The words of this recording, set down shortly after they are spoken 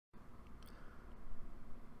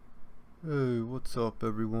Hey, what's up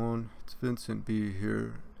everyone? It's Vincent B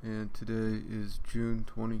here, and today is June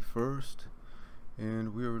 21st,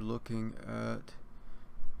 and we are looking at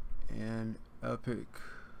an epic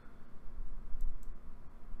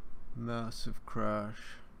massive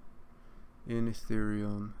crash in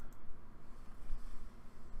Ethereum.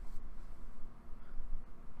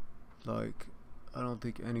 Like, I don't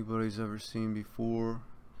think anybody's ever seen before.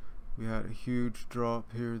 We had a huge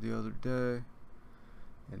drop here the other day,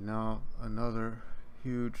 and now another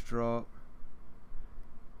huge drop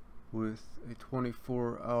with a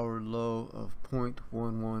 24-hour low of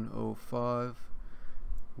 0.1105,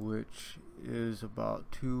 which is about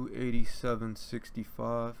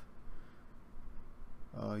 287.65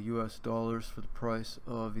 US dollars for the price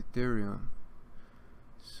of Ethereum.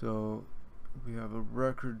 So we have a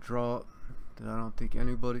record drop that I don't think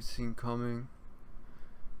anybody's seen coming,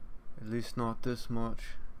 at least not this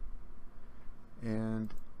much.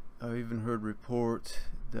 And I even heard reports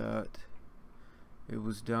that it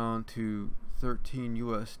was down to 13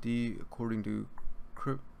 USD according to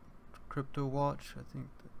Crypto Watch, I think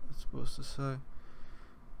that's supposed to say.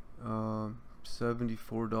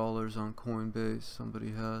 $74 on Coinbase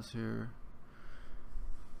somebody has here,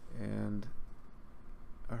 and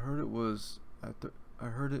I heard it was I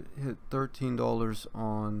heard it hit $13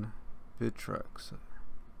 on Bitconnect,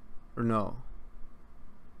 or no,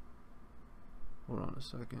 hold on a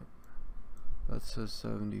second, that says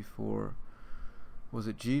 74. Was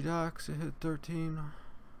it GDAX it hit 13?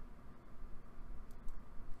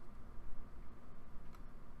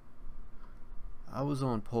 I was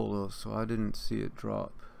on Polo, so I didn't see it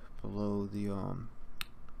drop below the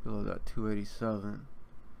below that 287.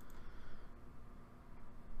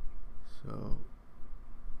 So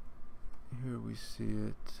here we see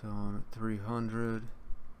it at 300.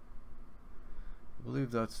 I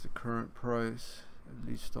believe that's the current price, at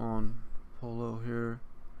least on Polo here.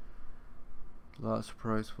 Last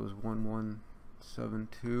price was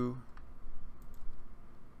 1172,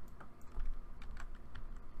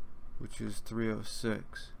 which is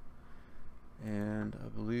 306, and I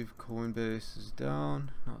believe Coinbase is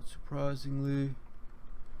down, not surprisingly.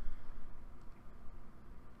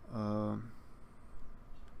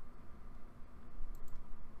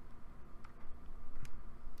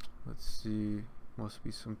 Let's see, must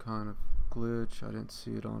be some kind of glitch. I didn't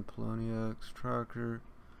see it on Plunge tracker.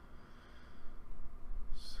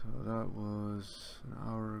 So that was an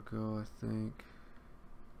hour ago, I think.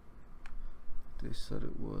 They said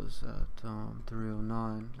it was at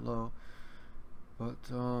 309 low, but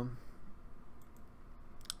so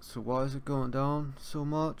why is it going down so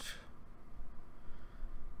much?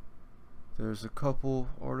 There's a couple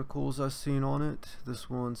articles I've seen on it. This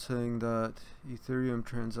one saying that Ethereum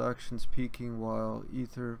transactions peaking while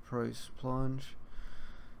Ether price plunge,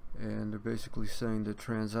 and they're basically saying the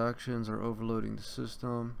transactions are overloading the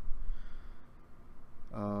system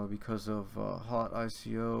because of hot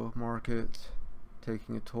ICO market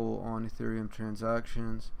taking a toll on Ethereum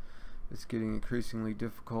transactions. It's getting increasingly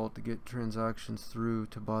difficult to get transactions through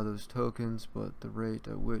to buy those tokens, but the rate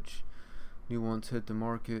at which new ones hit the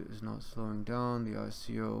market is not slowing down. The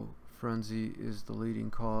ICO frenzy is the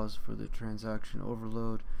leading cause for the transaction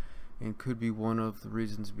overload and could be one of the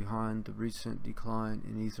reasons behind the recent decline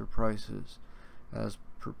in Ether prices, as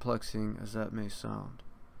perplexing as that may sound.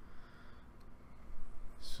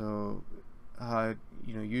 So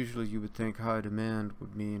usually you would think high demand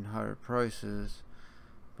would mean higher prices,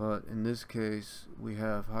 but in this case we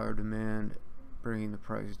have higher demand bringing the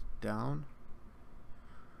price down.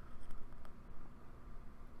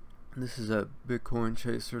 This is at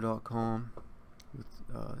bitcoinchaser.com with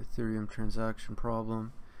Ethereum transaction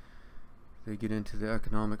problem. They get into the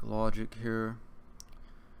economic logic here,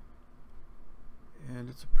 and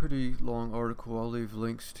it's a pretty long article. I'll leave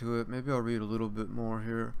links to it. Maybe I'll read a little bit more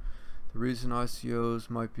here. The reason ICOs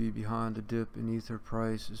might be behind a dip in Ether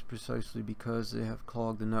price is precisely because they have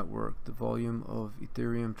clogged the network. The volume of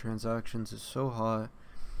Ethereum transactions is so high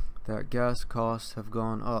that gas costs have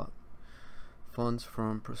gone up. Funds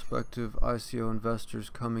from prospective ICO investors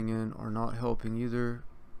coming in are not helping either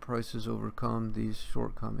prices overcome these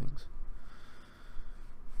shortcomings.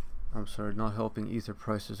 I'm sorry, not helping Ether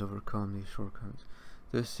prices overcome these shortcomings.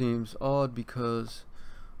 This seems odd because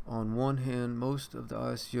on one hand, most of the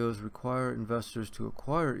ICOs require investors to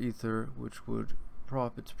acquire Ether, which would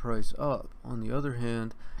prop its price up. On the other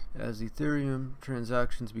hand, as Ethereum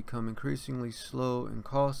transactions become increasingly slow and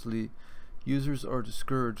costly, users are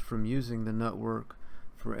discouraged from using the network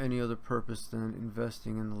for any other purpose than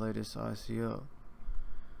investing in the latest ICO.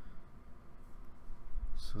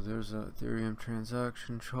 So there's a Ethereum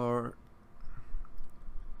transaction chart.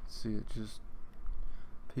 See it just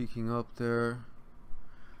peaking up there.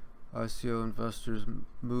 ICO investors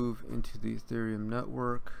move into the Ethereum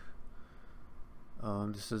network.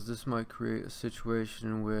 This says this might create a situation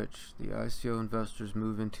in which the ICO investors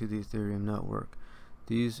move into the Ethereum network.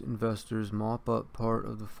 These investors mop up part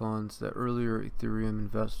of the funds that earlier Ethereum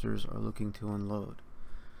investors are looking to unload.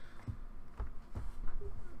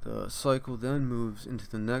 The cycle then moves into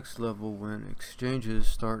the next level when exchanges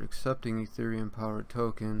start accepting Ethereum powered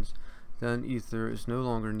tokens. Then Ether is no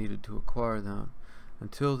longer needed to acquire them,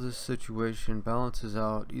 until this situation balances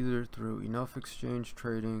out either through enough exchange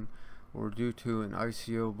trading or due to an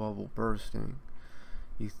ICO bubble bursting.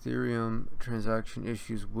 Ethereum transaction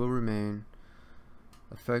issues will remain,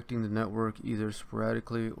 affecting the network either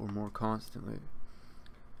sporadically or more constantly.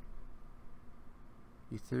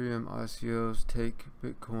 Ethereum ICOs take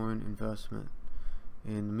Bitcoin investment.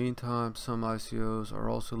 In the meantime, some ICOs are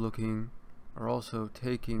also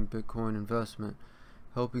taking Bitcoin investment,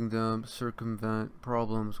 helping them circumvent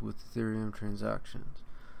problems with Ethereum transactions.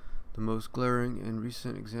 The most glaring and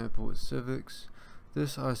recent example is Civics.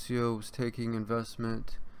 This ICO was taking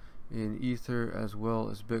investment in Ether as well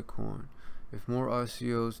as Bitcoin. If more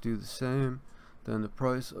ICOs do the same, then the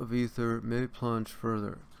price of Ether may plunge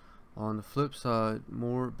further. On the flip side,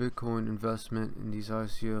 more Bitcoin investment in these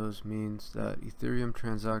ICOs means that Ethereum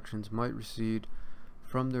transactions might recede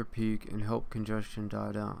from their peak and help congestion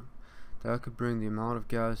die down. That could bring the amount of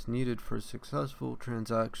gas needed for a successful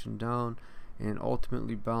transaction down and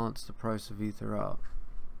ultimately balance the price of Ether out.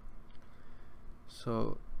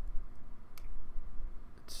 So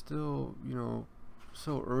it's still,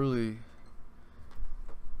 so early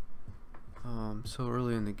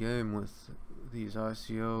in the game with these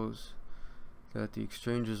ICOs that the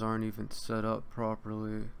exchanges aren't even set up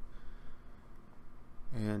properly,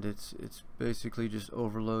 and it's basically just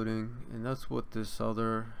overloading, and that's what this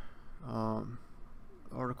other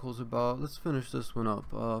article's about. Let's finish this one up.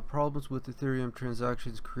 Problems with Ethereum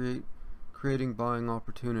transactions creating buying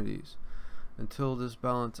opportunities. Until this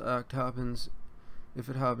balance act happens, if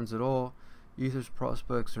it happens at all, Ether's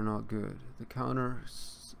prospects are not good. The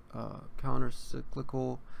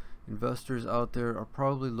counter-cyclical investors out there are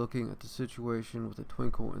probably looking at the situation with a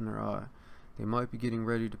twinkle in their eye. They might be getting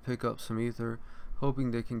ready to pick up some Ether,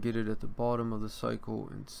 hoping they can get it at the bottom of the cycle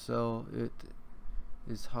and sell it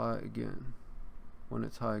when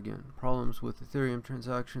it's high again. Problems with Ethereum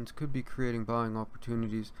transactions could be creating buying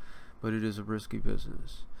opportunities, but it is a risky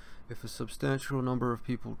business. If a substantial number of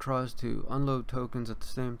people tries to unload tokens at the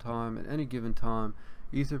same time at any given time,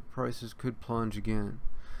 Ether prices could plunge again.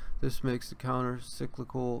 This makes the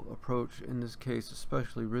counter-cyclical approach in this case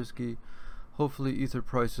especially risky. Hopefully Ether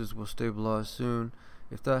prices will stabilize soon.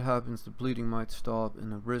 If that happens, the bleeding might stop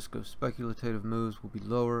and the risk of speculative moves will be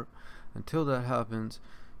lower. Until that happens,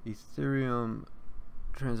 Ethereum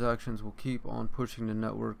transactions will keep on pushing the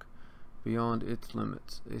network beyond its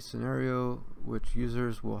limits, a scenario which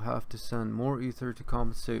users will have to send more Ether to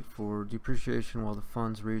compensate for depreciation while the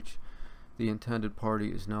funds reach the intended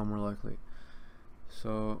party is now more likely.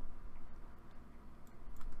 So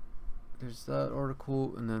there's that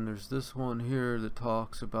article, and then there's this one here that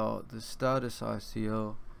talks about the status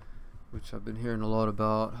ICO, which I've been hearing a lot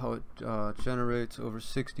about, how it generates over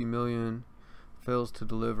 60 million, fails to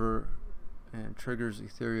deliver, and triggers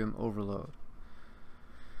Ethereum overload.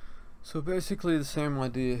 So basically the same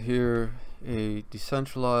idea here, a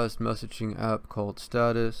decentralized messaging app called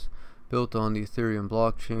Status, built on the Ethereum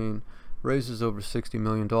blockchain, raises over $60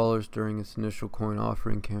 million during its initial coin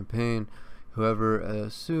offering campaign. However,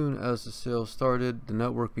 as soon as the sale started, the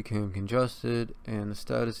network became congested and the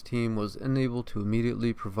Status team was unable to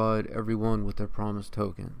immediately provide everyone with their promised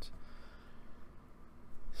tokens.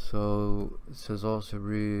 So it says also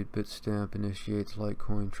read, Bitstamp initiates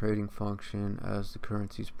Litecoin trading function as the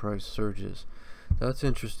currency's price surges. That's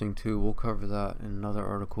interesting too. We'll cover that in another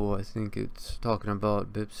article. I think it's talking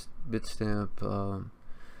about Bitstamp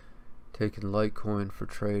taking Litecoin for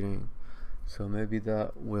trading. So maybe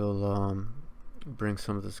that will bring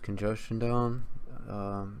some of this congestion down.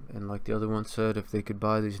 And like the other one said, if they could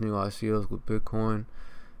buy these new ICOs with Bitcoin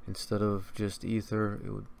instead of just Ether,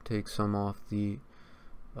 it would take some off the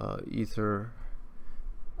Ether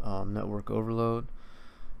network overload.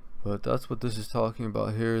 But that's what this is talking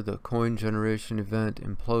about here. The coin generation event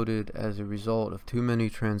imploded as a result of too many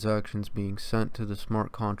transactions being sent to the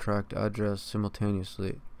smart contract address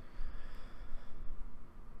simultaneously.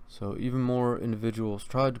 So even more individuals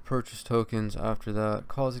tried to purchase tokens after that,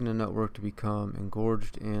 causing the network to become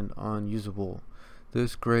engorged and unusable.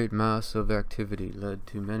 This great mass of activity led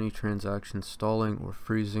to many transactions stalling or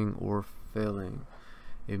freezing or failing.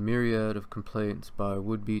 A myriad of complaints by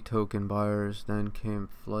would-be token buyers then came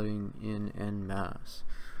flooding in en masse.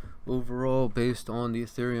 Overall, based on the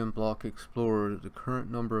Ethereum Block Explorer, the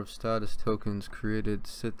current number of status tokens created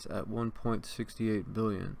sits at 1.68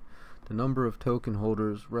 billion. The number of token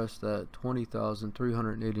holders rests at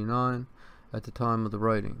 20,389 at the time of the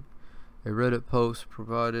writing. A Reddit post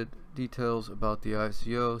provided details about the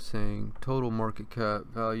ICO, saying total market cap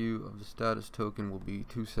value of the status token will be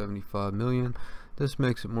 275 million. This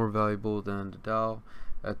makes it more valuable than the DAO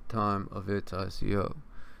at the time of its ICO.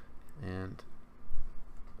 And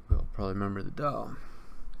we'll probably remember the DAO.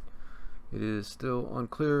 It is still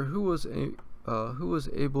unclear who was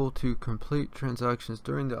able to complete transactions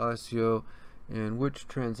during the ICO and which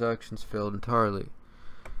transactions failed entirely.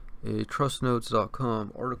 A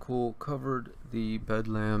trustnotes.com article covered the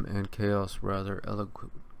bedlam and chaos rather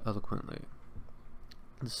eloquently.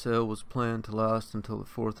 The sale was planned to last until the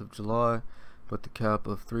 4th of July, but the cap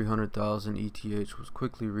of 300,000 ETH was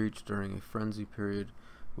quickly reached during a frenzy period,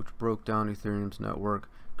 which broke down Ethereum's network,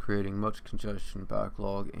 creating much congestion,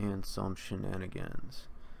 backlog, and some shenanigans.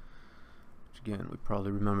 Which again, we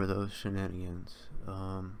probably remember those shenanigans.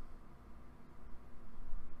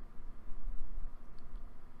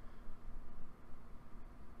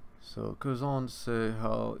 So it goes on to say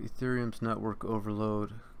how Ethereum's network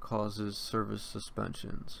overload causes service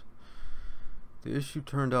suspensions. The issue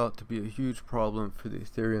turned out to be a huge problem for the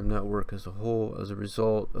Ethereum network as a whole as a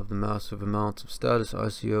result of the massive amounts of status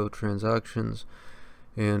ICO transactions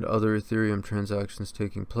and other Ethereum transactions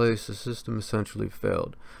taking place. The system essentially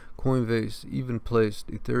failed. Coinbase even placed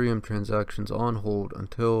Ethereum transactions on hold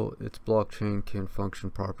until its blockchain can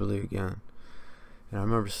function properly again. And I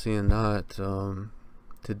remember seeing that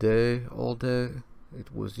today, all day.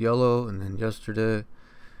 It was yellow, and then yesterday,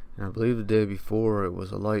 and I believe the day before, it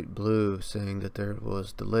was a light blue, saying that there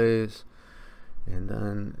was delays. And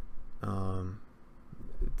then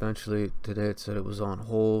eventually today it said it was on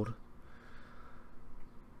hold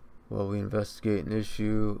while we investigate an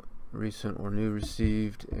issue. Recent or new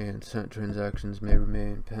received and sent transactions may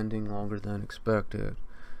remain pending longer than expected.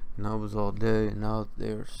 And that was all day, and now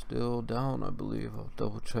they're still down, I believe. I'll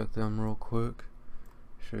double check them real quick.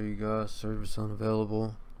 Show you guys service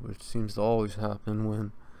unavailable, which seems to always happen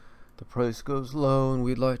when the price goes low and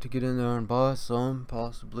we'd like to get in there and buy some,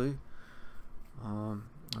 possibly. I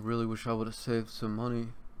really wish I would have saved some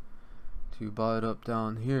money to buy it up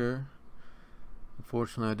down here.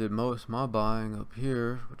 Unfortunately, I did most of my buying up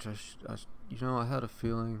here, which I had a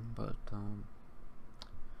feeling, but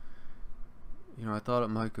I thought it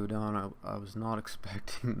might go down. I was not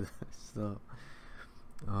expecting this, so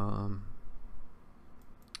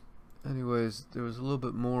anyways, there was a little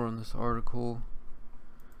bit more on this article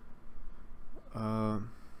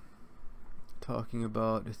talking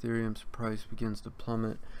about Ethereum's price begins to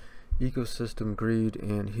plummet, ecosystem greed,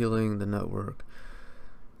 and healing the network.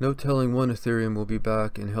 No telling when Ethereum will be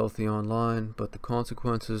back and healthy online, but the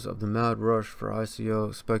consequences of the mad rush for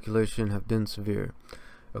ICO speculation have been severe.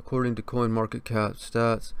 According to CoinMarketCap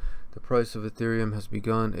stats, the price of Ethereum has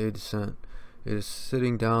begun a descent. It is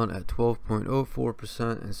sitting down at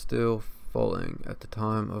 12.04% and still falling at the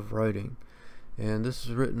time of writing. And this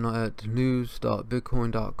is written at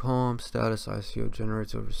news.bitcoin.com. Status ICO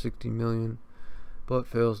generates over 60 million, but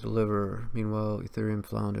fails to deliver. Meanwhile, Ethereum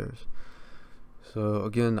flounders. So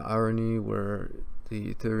again, the irony where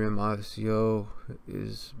the Ethereum ICO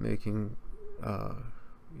is making,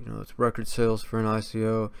 its record sales for an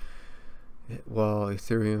ICO, while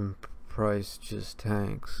Ethereum price just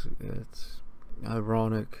tanks. It's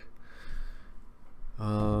ironic.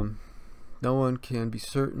 No one can be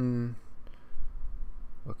certain.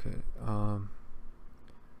 Okay,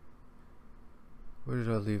 where did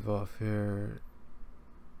I leave off here?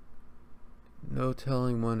 No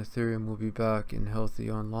telling when Ethereum will be back and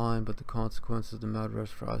healthy online, but the consequences of the mad rush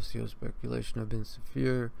for ICO speculation have been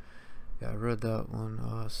severe. Yeah, I read that one.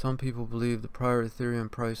 Some people believe the prior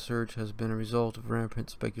Ethereum price surge has been a result of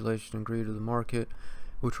rampant speculation and greed of the market,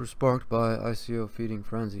 which were sparked by ICO feeding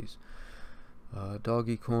frenzies.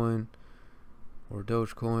 Dogecoin or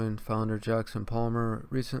Dogecoin founder Jackson Palmer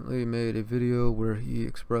recently made a video where he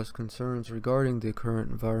expressed concerns regarding the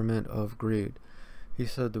current environment of greed. He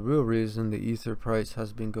said the real reason the Ether price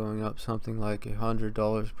has been going up something like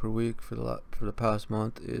 $100 per week for the past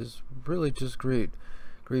month is really just greed.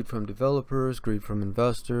 Greed from developers, greed from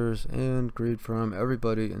investors, and greed from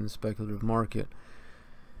everybody in the speculative market.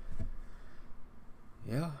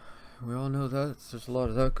 Yeah, we all know that. There's a lot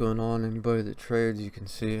of that going on. Anybody that trades, you can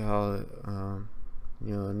see how a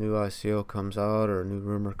new ICO comes out or a new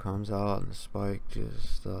rumor comes out and the spike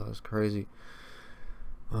just is crazy.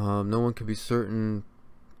 No one can be certain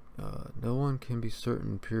No one can be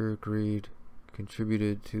certain pure greed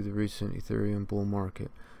contributed to the recent Ethereum bull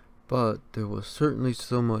market, but there was certainly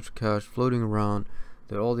so much cash floating around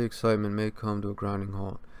that all the excitement may come to a grinding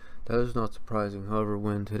halt. That is not surprising. However,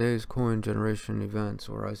 when today's coin generation events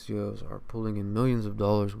or ICOs are pulling in millions of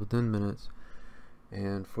dollars within minutes,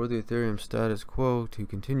 and for the Ethereum status quo to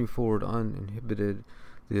continue forward uninhibited,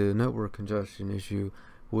 the network congestion issue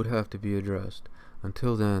would have to be addressed.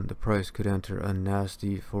 Until then, the price could enter a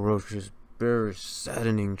nasty, ferocious, bearish,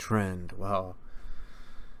 saddening trend. Wow.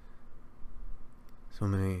 So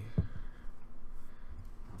many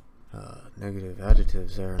negative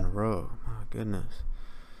adjectives there in a row. My goodness.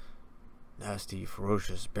 Nasty,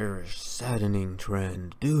 ferocious, bearish, saddening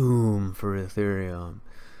trend. Doom for Ethereum.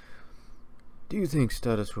 Do you think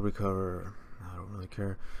status will recover? I don't really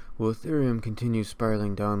care. Will Ethereum continue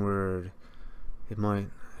spiraling downward? It might.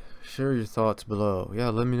 Share your thoughts below. Yeah,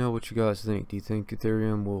 let me know what you guys think. Do you think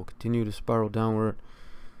Ethereum will continue to spiral downward?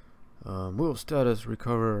 Will status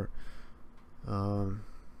recover?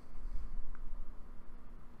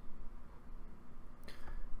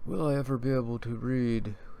 Will I ever be able to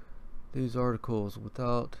read these articles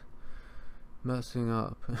without messing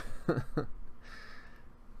up?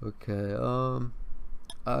 Okay,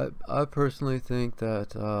 I personally think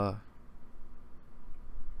that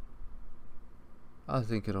I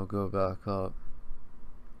think it'll go back up.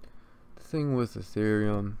 The thing with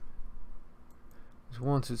Ethereum is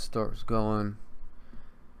once it starts going,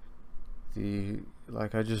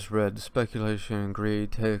 like I just read, the speculation and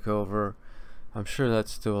greed takeover, I'm sure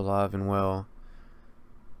that's still alive and well.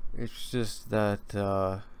 It's just that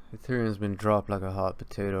Ethereum's been dropped like a hot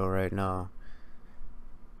potato right now.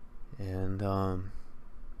 And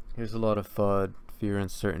there's a lot of FUD, fear,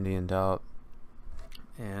 uncertainty, and doubt.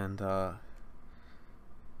 And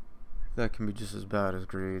that can be just as bad as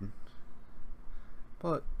greed.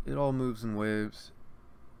 But it all moves in waves.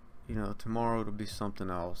 You know, tomorrow it'll be something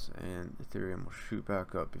else, and Ethereum will shoot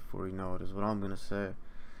back up before you know it, is what I'm gonna say.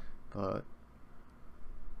 But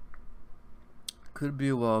could be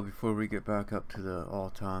a while before we get back up to the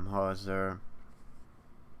all-time highs there.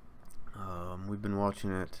 We've been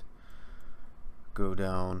watching it go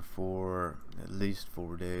down for at least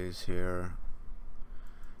 4 days here,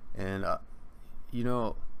 and you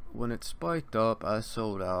know, when it spiked up, I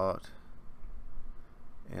sold out,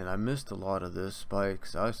 and I missed a lot of this spike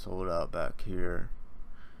because I sold out back here,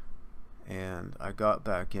 and I got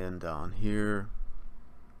back in down here,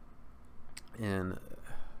 and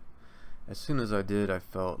as soon as I did, I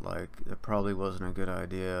felt like it probably wasn't a good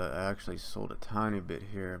idea. I actually sold a tiny bit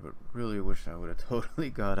here, but really wish I would have totally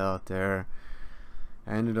got out there.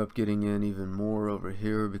 I ended up getting in even more over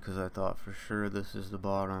here because I thought for sure this is the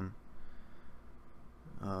bottom.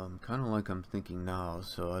 Kind of like I'm thinking now,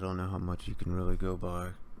 so I don't know how much you can really go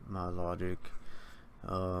by my logic.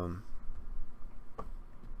 I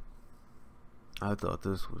thought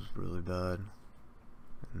this was really bad,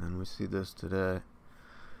 and then we see this today.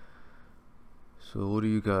 So what do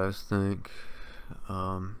you guys think?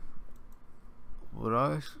 What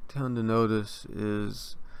I tend to notice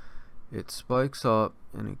is it spikes up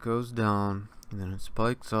and it goes down, and then it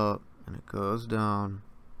spikes up and it goes down,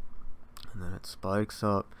 and then it spikes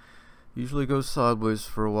up. Usually goes sideways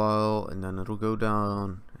for a while, and then it'll go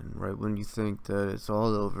down, and right when you think that it's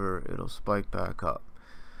all over, it'll spike back up,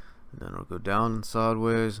 and then it'll go down and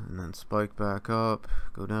sideways, and then spike back up,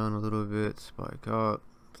 go down a little bit, spike up,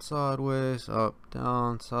 sideways, up,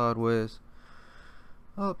 down, sideways,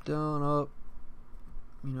 up, down, up.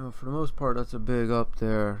 You know, for the most part, that's a big up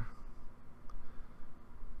there.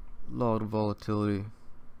 Lot of volatility,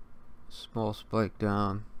 small spike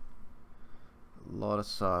down, a lot of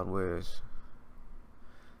sideways,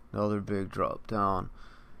 another big drop down.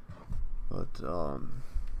 But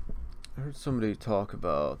I heard somebody talk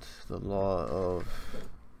about the law of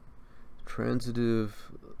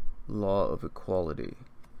transitive law of equality.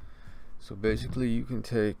 So basically you can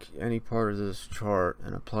take any part of this chart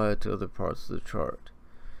and apply it to other parts of the chart.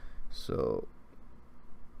 So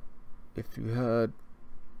if you had,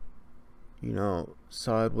 you know,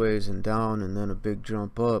 sideways and down and then a big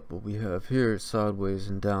jump up, what we have here is sideways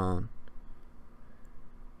and down,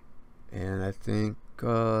 and I think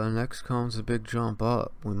next comes a big jump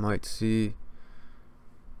up. We might see,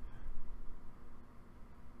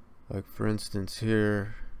 like for instance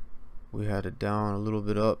here, we had it down, a little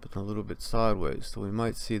bit up and a little bit sideways, so we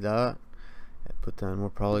might see that, but then we're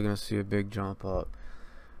probably going to see a big jump up.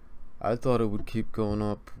 I thought it would keep going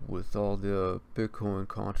up with all the Bitcoin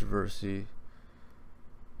controversy,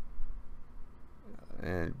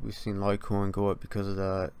 and we've seen Litecoin go up because of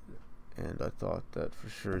that, and I thought that for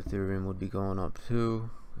sure Ethereum would be going up too.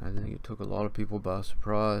 I think it took a lot of people by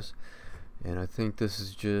surprise, and I think this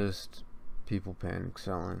is just people panic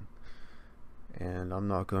selling, and I'm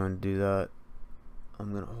not going to do that.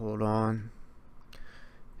 I'm going to hold on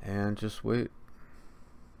and just wait.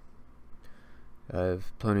 I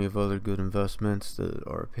have plenty of other good investments that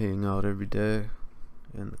are paying out every day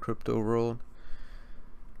in the crypto world.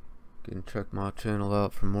 You can check my channel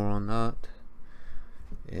out for more on that.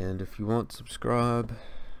 And if you want, subscribe,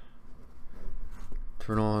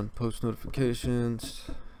 turn on post notifications,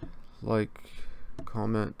 like,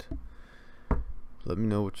 comment, let me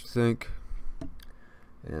know what you think,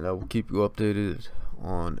 and I will keep you updated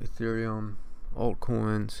on Ethereum,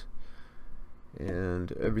 altcoins,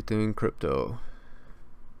 and everything crypto.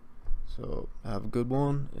 So have a good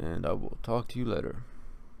one, and I will talk to you later.